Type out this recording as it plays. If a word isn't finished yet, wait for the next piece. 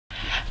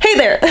Hey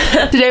there!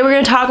 Today we're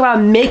going to talk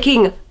about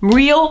making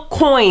real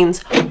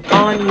coins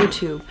on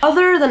YouTube.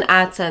 Other than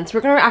AdSense, we're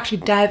going to actually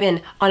dive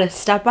in on a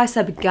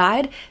step-by-step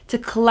guide to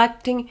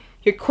collecting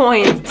your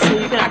coins so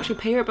you can actually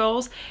pay your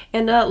bills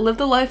and live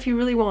the life you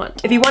really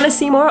want. If you want to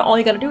see more, all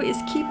you gotta do is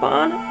keep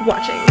on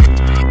watching.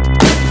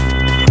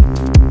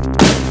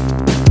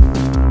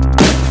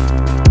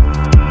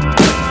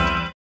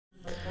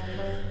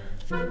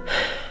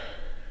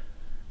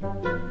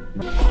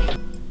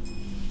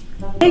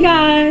 Hey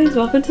guys,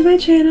 welcome to my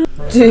channel.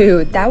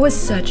 Dude, that was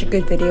such a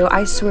good video.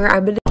 I swear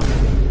I'm gonna...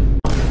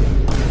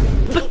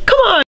 But come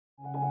on!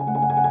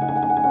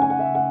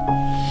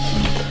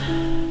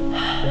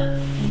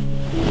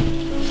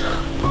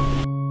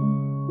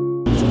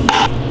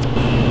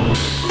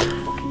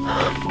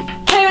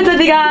 Hey, what's up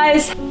you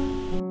guys?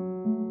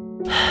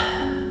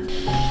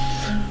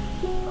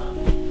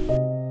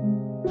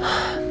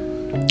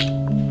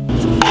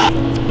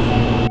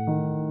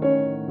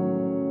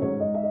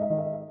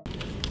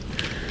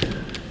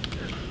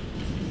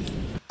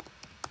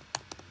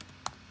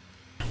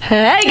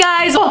 Hey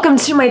guys, welcome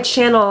to my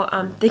channel.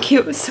 Thank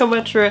you so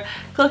much for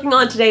clicking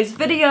on today's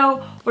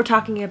video. We're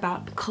talking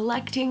about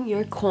collecting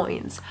your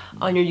coins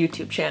on your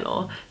YouTube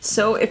channel.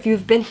 So if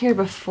you've been here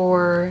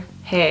before,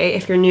 hey,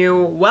 if you're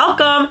new,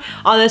 welcome.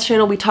 On this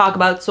channel we talk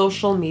about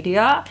social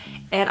media,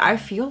 and I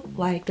feel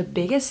like the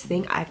biggest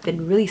thing I've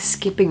been really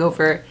skipping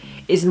over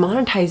is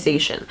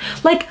monetization.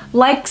 Like,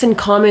 likes and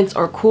comments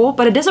are cool,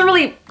 but it doesn't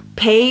really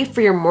pay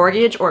for your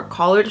mortgage or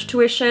college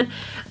tuition.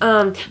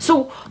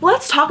 So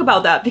let's talk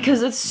about that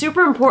because it's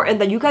super important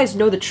that you guys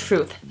know the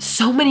truth.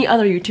 So many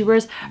other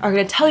YouTubers are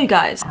gonna tell you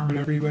guys, alright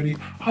everybody,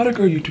 how to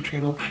grow a YouTube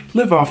channel,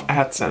 live off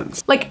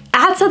AdSense. Like,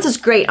 AdSense is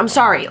great, I'm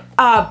sorry.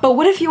 But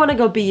what if you wanna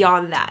go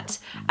beyond that?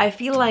 I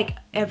feel like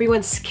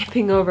everyone's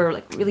skipping over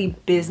like really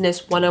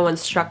business 101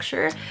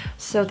 structure.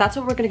 So that's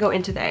what we're gonna go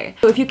in today.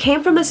 So if you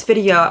came from this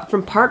video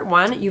from part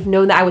 1, you've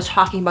known that I was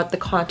talking about the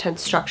content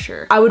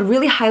structure. I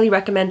really highly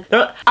recommend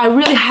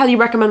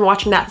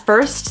watching that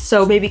first.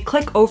 So maybe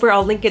click over,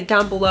 I'll link it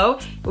down below,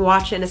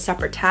 watch it in a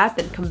separate tab,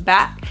 then come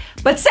back.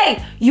 But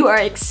say you are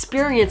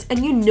experienced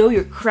and you know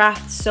your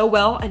craft so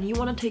well and you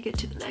wanna take it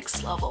to the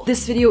next level.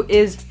 This video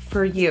is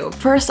for you.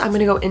 First, I'm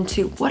gonna go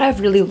into what I've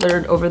really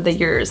learned over the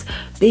years,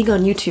 being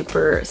on YouTube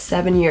for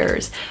 7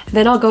 years.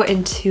 Then I'll go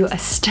into a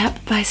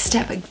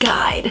step-by-step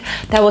guide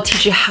that will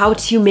teach you how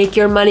to make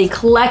your money,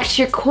 collect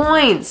your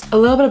coins. A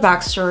little bit of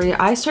backstory,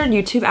 I started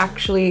YouTube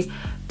actually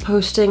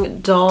posting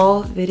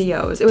doll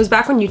videos. It was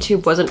back when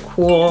YouTube wasn't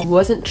cool,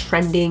 wasn't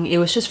trending, it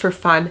was just for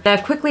fun. And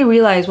I've quickly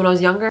realized when I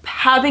was younger,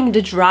 having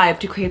the drive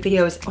to create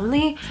videos,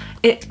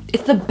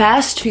 it's the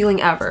best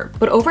feeling ever.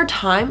 But over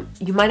time,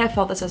 you might have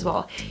felt this as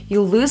well.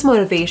 You lose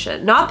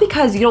motivation, not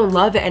because you don't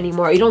love it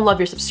anymore, you don't love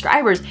your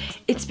subscribers,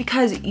 it's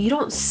because you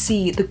don't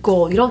see the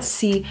goal, you don't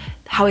see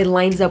how it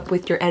lines up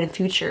with your end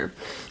future.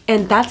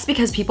 And that's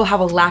because people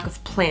have a lack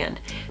of plan.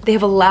 They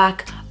have a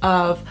lack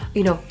of,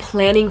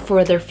 planning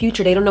for their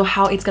future. They don't know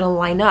how it's gonna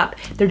line up.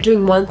 They're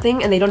doing one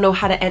thing and they don't know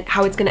how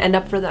it's gonna end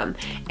up for them.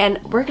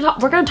 And we're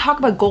gonna talk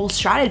about goal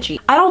strategy.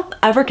 I don't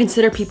ever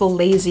consider people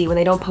lazy when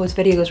they don't post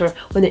videos or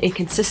when they're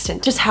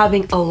inconsistent. Just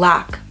having a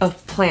lack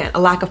of plan, a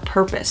lack of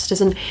purpose.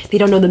 They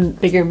don't know the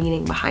bigger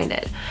meaning behind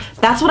it.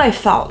 That's what I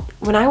felt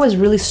when I was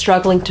really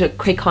struggling to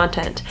create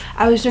content.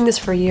 I was doing this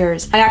for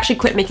years. I actually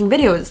quit making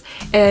videos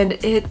and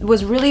it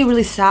was really,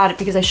 really sad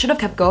because I should have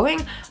kept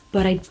going,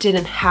 but I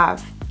didn't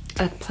have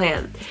a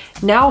plan.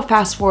 Now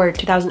fast forward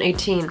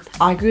 2018,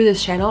 I grew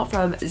this channel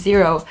from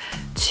 0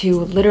 to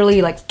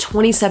literally like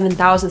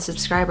 27,000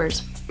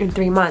 subscribers in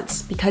 3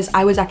 months because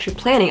I was actually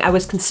planning, I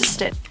was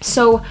consistent.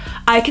 So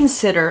I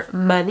consider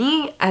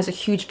money as a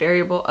huge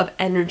variable of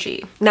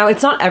energy. Now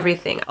it's not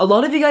everything. A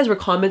lot of you guys were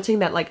commenting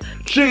that like,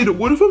 Jade,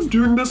 what if I'm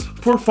doing this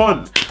for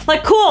fun?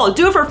 Like, cool,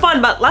 do it for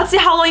fun, but let's see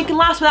how long you can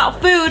last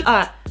without food.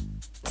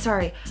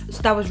 Sorry,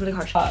 so that was really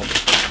harsh.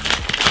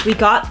 We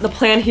got the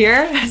plan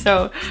here,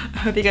 so I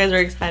hope you guys are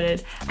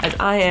excited as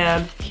I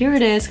am. Here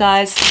it is,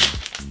 guys.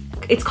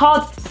 It's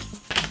called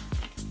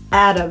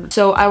Adam.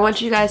 So I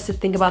want you guys to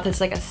think about this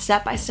like a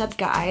step-by-step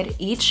guide.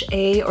 Each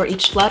A or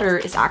each letter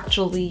is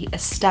actually a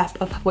step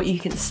of what you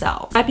can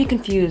sell. You might be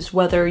confused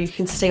whether you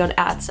can stay on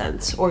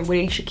AdSense or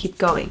where you should keep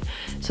going.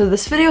 So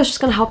this video is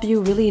just gonna help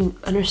you really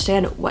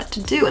understand what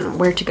to do and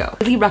where to go.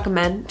 I really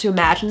recommend to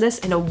imagine this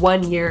in a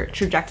 1-year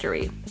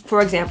trajectory.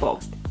 For example,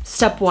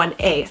 Step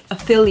 1A,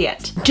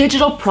 affiliate,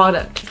 digital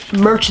product,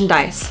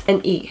 merchandise,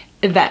 and E,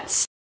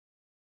 events.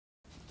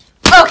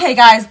 Okay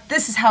guys,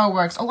 this is how it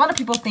works. A lot of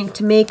people think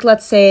to make,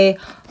 let's say,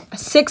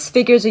 6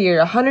 figures a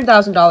year,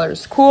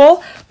 $100,000,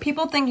 cool.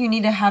 People think you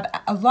need to have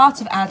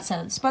lots of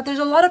AdSense, but there's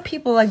a lot of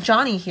people like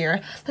Johnny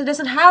here that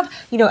doesn't have,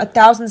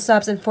 1,000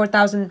 subs and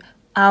 4,000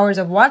 hours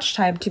of watch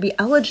time to be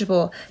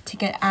eligible to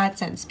get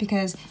AdSense,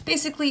 because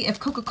basically if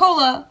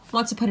Coca-Cola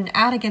wants to put an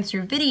ad against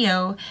your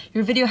video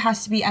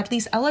has to be at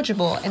least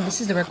eligible, and this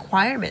is the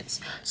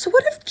requirements. So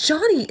what if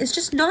Johnny is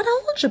just not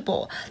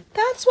eligible?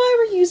 That's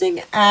why we're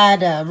using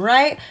Adam,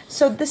 right?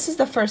 So this is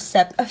the first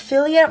step,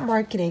 affiliate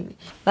marketing.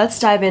 Let's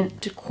dive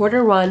into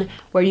quarter one,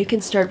 where you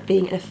can start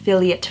being an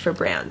affiliate for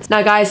brands.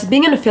 Now guys,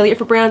 being an affiliate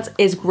for brands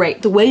is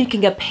great. The way you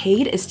can get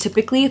paid is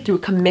typically through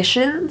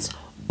commissions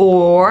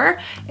or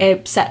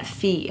a set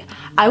fee.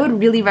 I would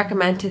really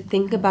recommend to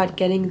think about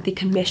getting the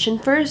commission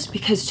first,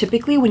 because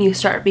typically when you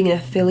start being an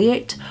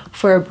affiliate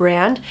for a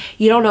brand,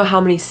 you don't know how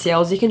many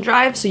sales you can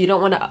drive, so you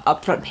don't want an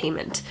upfront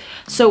payment.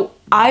 So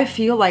I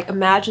feel like,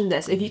 imagine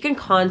this, if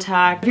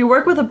you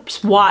work with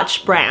a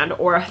watch brand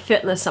or a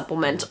fitness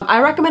supplement,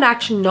 I recommend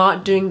actually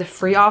not doing the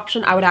free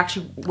option. I would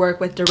actually work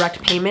with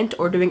direct payment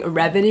or doing a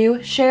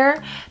revenue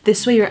share.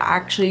 This way you're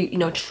actually,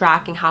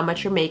 tracking how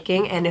much you're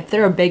making, and if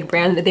they're a big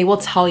brand, they will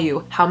tell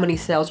you how many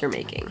sales you're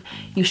making.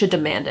 You should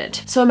demand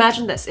it. So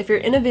imagine this, if you're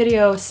in a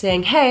video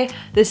saying, hey,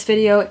 this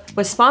video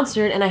was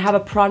sponsored and I have a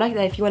product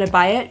that if you want to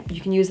buy it,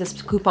 you can use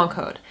this coupon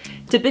code.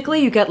 Typically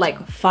you get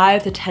like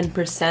 5 to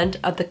 10%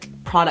 of the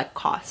product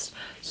cost.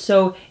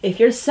 So if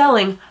you're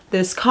selling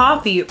this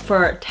coffee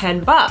for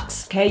 10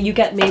 bucks, okay, you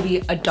get maybe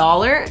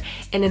 $1,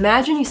 and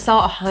imagine you sell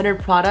 100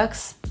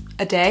 products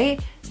a day.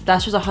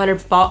 That's just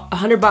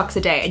 $100 bucks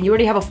a day, and you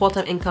already have a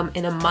full-time income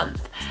in a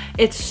month.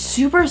 It's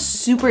super,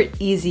 super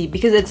easy,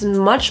 because it's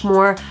much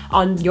more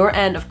on your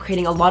end of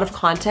creating a lot of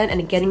content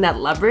and getting that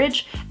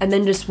leverage, and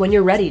then just when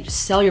you're ready,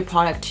 just sell your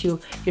product to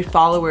your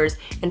followers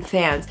and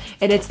fans.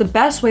 And it's the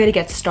best way to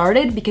get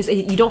started, because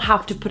you don't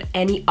have to put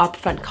any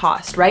upfront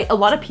cost, right? A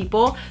lot of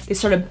people, they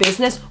start a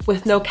business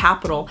with no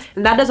capital,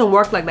 and that doesn't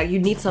work like that. You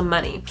need some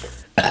money.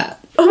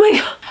 Oh my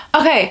god.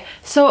 Okay,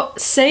 so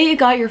say you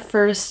got your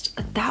first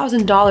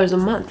 $1,000 a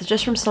month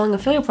just from selling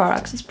affiliate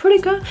products. It's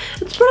pretty good.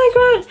 It's pretty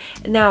good.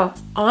 Now,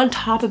 on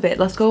top of it,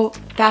 let's go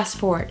fast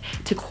forward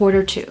to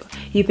quarter two.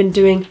 You've been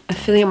doing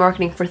affiliate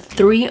marketing for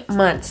 3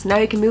 months. Now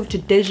you can move to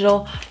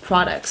digital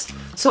products.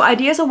 So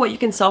ideas of what you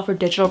can sell for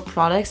digital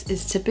products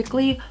is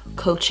typically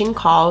coaching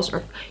calls,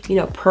 or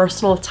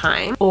personal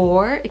time,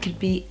 or it could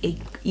be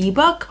an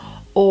ebook,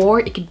 or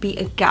it could be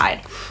a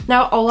guide.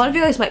 Now, a lot of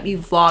you guys might be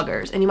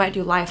vloggers and you might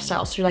do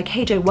lifestyle. So you're like,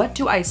 hey Jay, what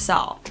do I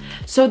sell?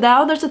 So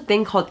now there's a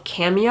thing called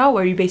Cameo,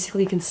 where you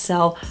basically can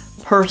sell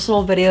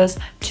personal videos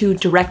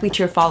directly to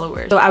your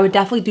followers. So I would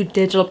definitely do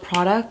digital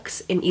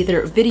products in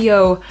either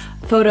video,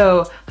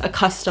 photo, a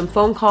custom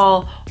phone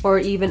call, or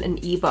even an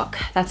ebook.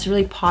 That's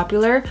really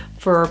popular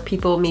for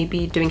people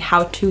maybe doing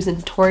how-tos and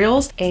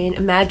tutorials. And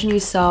imagine you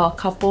sell a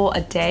couple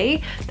a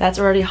day. That's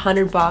already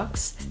 100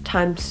 bucks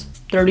times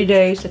 30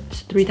 days,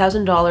 that's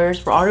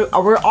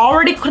 $3,000. We're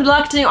already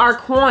collecting our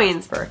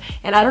coins.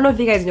 And I don't know if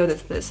you guys know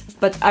this,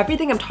 but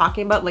everything I'm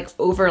talking about like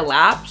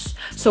overlaps.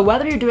 So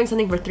whether you're doing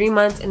something for 3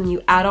 months and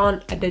you add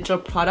on a digital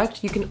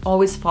product, you can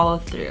always follow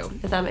through,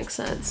 if that makes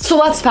sense. So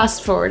let's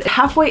fast forward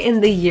halfway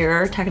in the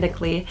year,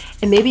 technically,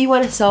 and maybe you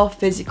want to sell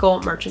physical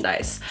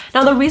merchandise.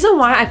 Now, the reason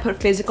why I put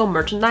physical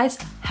merchandise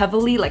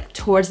heavily like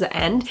towards the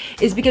end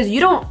is because you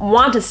don't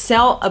want to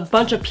sell a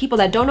bunch of people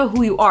that don't know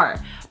who you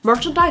are.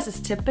 Merchandise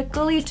is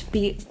typically to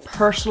be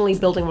personally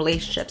building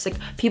relationships, like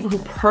people who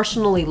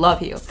personally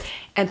love you.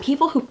 And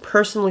people who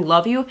personally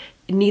love you,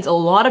 it needs a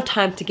lot of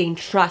time to gain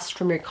trust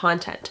from your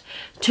content.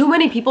 Too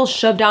many people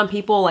shove down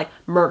people like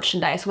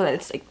merchandise when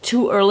it's like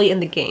too early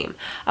in the game.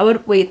 I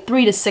would wait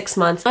 3 to 6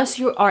 months. Unless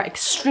you are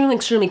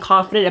extremely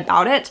confident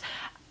about it,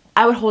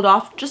 I would hold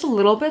off just a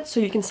little bit so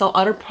you can sell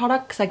other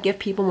products that give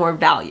people more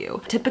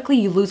value. Typically,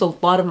 you lose a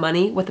lot of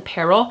money with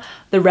apparel.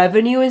 The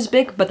revenue is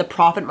big, but the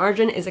profit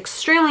margin is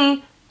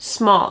extremely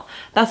small.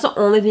 That's the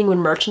only thing with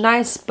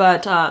merchandise,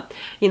 but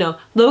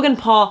Logan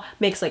Paul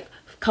makes like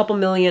a couple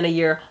million a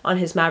year on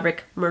his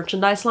Maverick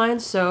merchandise line.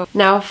 So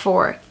now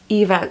for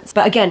events.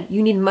 But again,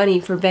 you need money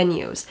for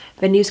venues.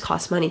 Venues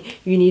cost money.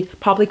 You need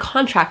probably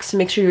contracts to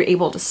make sure you're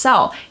able to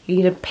sell. You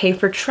need to pay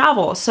for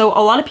travel. So a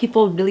lot of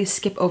people really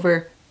skip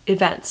over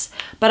events,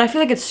 but I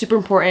feel like it's super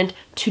important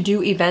to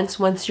do events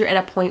once you're at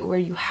a point where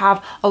you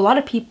have a lot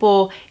of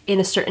people in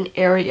a certain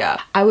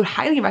area. I would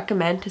highly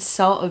recommend to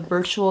sell a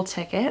virtual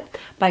ticket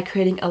by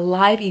creating a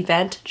live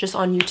event just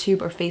on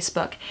YouTube or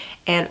Facebook,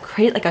 and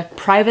create like a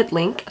private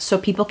link so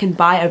people can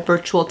buy a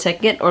virtual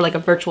ticket or like a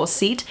virtual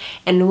seat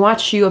and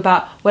watch you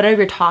about whatever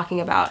you're talking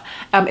about.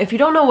 If you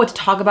don't know what to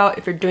talk about,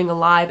 if you're doing a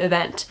live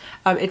event,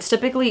 it's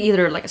typically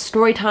either like a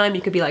story time.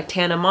 You could be like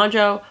Tana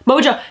Mojo,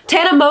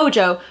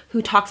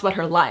 who talks about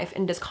her life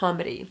and does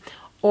comedy.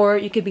 Or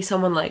you could be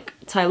someone like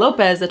Tai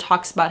Lopez that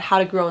talks about how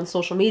to grow on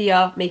social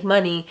media, make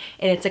money,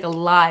 and it's like a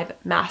live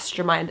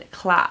mastermind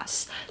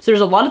class. So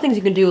there's a lot of things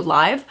you can do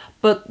live,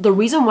 but the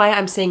reason why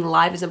I'm saying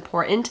live is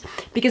important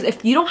because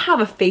if you don't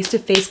have a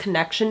face-to-face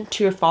connection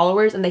to your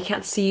followers and they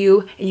can't see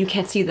you and you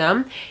can't see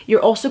them,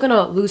 you're also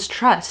gonna lose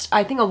trust.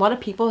 I think a lot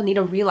of people need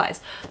to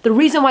realize the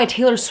reason why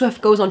Taylor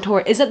Swift goes on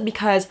tour isn't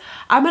because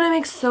I'm gonna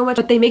make so much,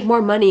 but they make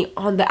more money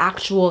on the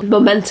actual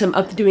momentum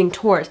of doing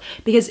tours.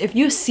 Because if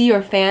you see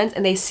your fans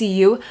and they see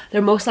you,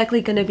 they're most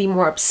likely gonna be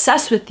more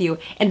obsessed with you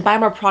and buy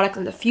more products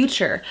in the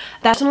future.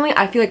 Definitely,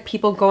 I feel like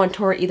people go on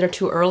tour either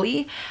too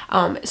early,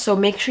 so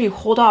make sure you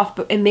hold off,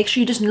 and make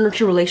sure you just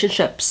nurture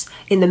relationships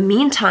in the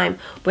meantime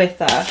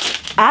with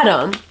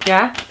Adam,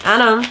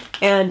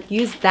 and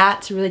use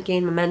that to really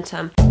gain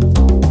momentum.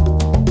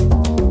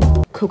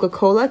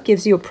 Coca-Cola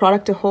gives you a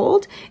product to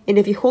hold, and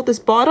if you hold this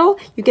bottle,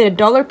 you get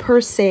 $1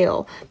 per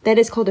sale. That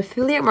is called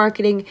affiliate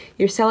marketing.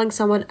 You're selling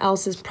someone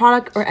else's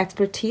product or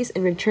expertise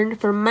in return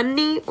for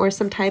money or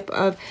some type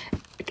of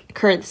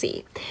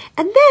currency.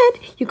 And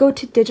then you go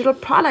to digital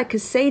product,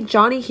 because say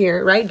Johnny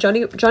here, right?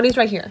 Johnny's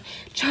right here.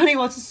 Johnny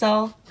wants to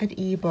sell an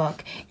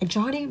ebook, and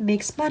Johnny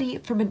makes money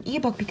from an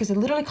ebook because it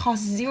literally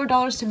costs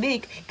 $0 to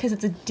make because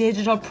it's a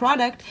digital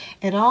product,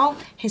 and all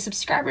his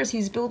subscribers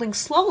he's building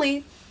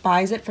slowly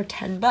buys it for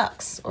 10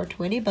 bucks or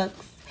 20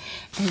 bucks.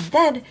 And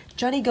then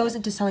Johnny goes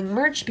into selling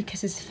merch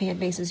because his fan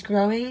base is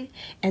growing,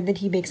 and then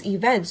he makes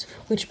events,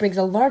 which brings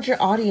a larger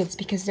audience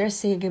because they're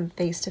seeing him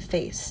face to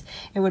face.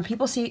 And when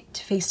people see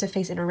face to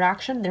face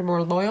interaction, they're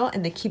more loyal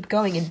and they keep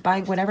going and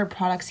buying whatever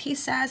products he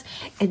says,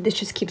 and this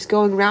just keeps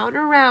going round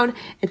and round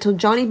until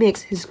Johnny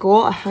makes his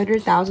goal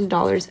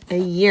 $100,000 a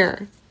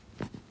year.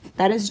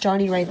 That is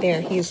Johnny right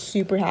there. He is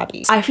super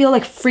happy. I feel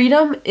like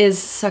freedom is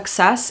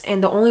success,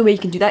 and the only way you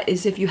can do that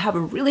is if you have a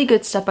really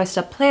good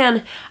step-by-step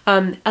plan,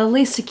 at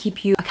least to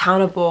keep you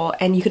accountable,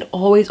 and you can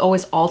always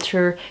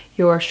alter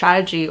your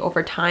strategy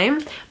over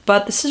time.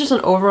 But this is just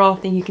an overall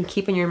thing you can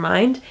keep in your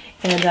mind,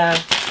 and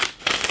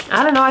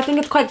I don't know, I think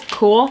it's quite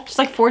cool. Just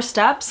like 4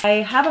 steps.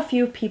 I have a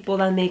few people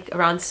that make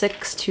around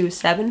 6 to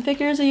 7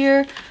 figures a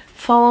year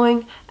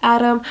following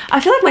Adam.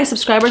 I feel like my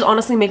subscribers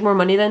honestly make more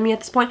money than me at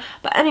this point.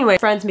 But anyway,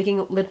 friends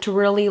making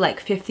literally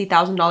like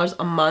 $50,000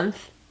 a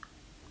month.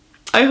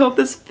 I hope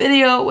this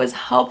video was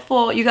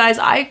helpful. You guys,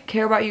 I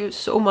care about you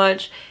so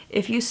much.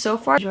 If you so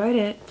far enjoyed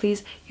it,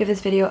 please give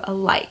this video a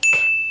like.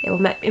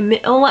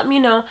 It'll let me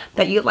know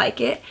that you like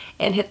it,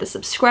 and hit the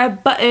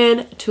subscribe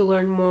button to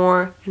learn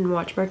more and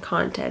watch more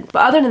content.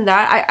 But other than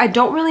that, I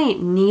don't really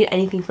need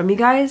anything from you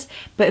guys,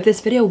 but if this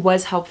video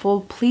was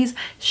helpful, please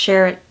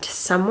share it to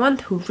someone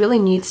who really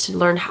needs to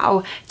learn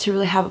how to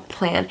really have a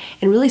plan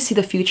and really see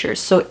the future.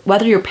 So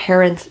whether your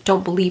parents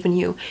don't believe in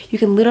you, you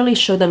can literally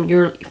show them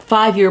your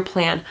 5-year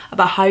plan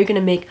about how you're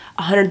gonna make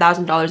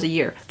 $100,000 a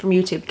year from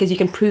YouTube, because you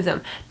can prove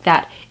them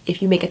that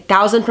if you make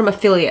 $1,000 from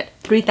affiliate,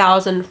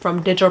 $3,000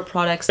 from digital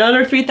products,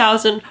 another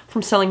 $3,000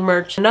 from selling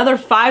merch, another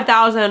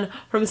 $5,000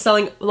 from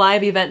selling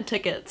live event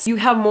tickets, you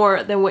have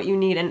more than what you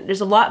need, and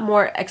there's a lot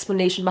more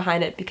explanation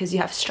behind it because you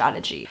have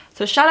strategy.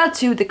 So shout out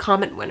to the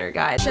comment winner,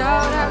 guys.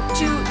 Shout out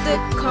to the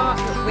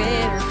comment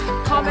winner.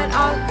 Comment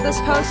on this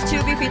post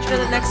to be featured in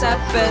the next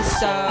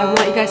episode. I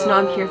want you guys to know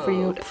I'm here for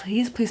you.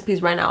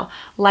 Please right now,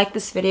 like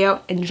this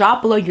video and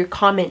drop below your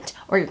comment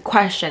or your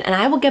question, and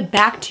I will get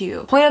back to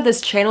you. The point of this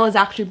channel is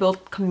actually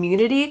build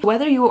community.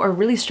 Whether you are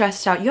really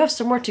stressed out, you have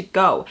somewhere to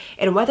go,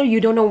 and whether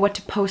you don't know what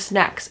to post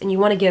next and you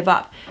want to give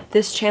up,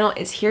 this channel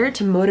is here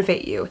to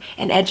motivate you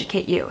and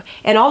educate you.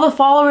 And all the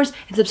followers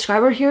and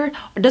subscribers here,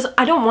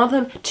 I don't want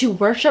them to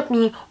worship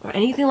me or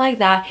anything like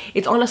that.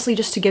 It's honestly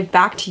just to give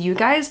back to you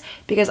guys,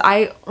 because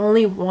I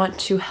only want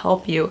to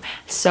help you.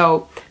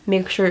 So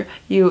make sure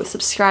you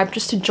subscribe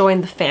just to join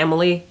the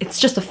family. It's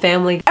just a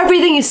family.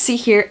 Everything you see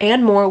here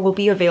and more will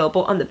be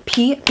available on the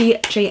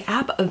PBJ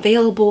app,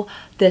 available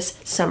this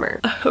summer.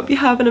 I hope you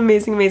have an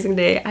amazing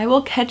day. I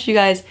will catch you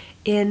guys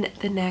in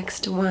the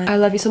next one. I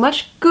love you so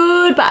much.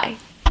 Goodbye.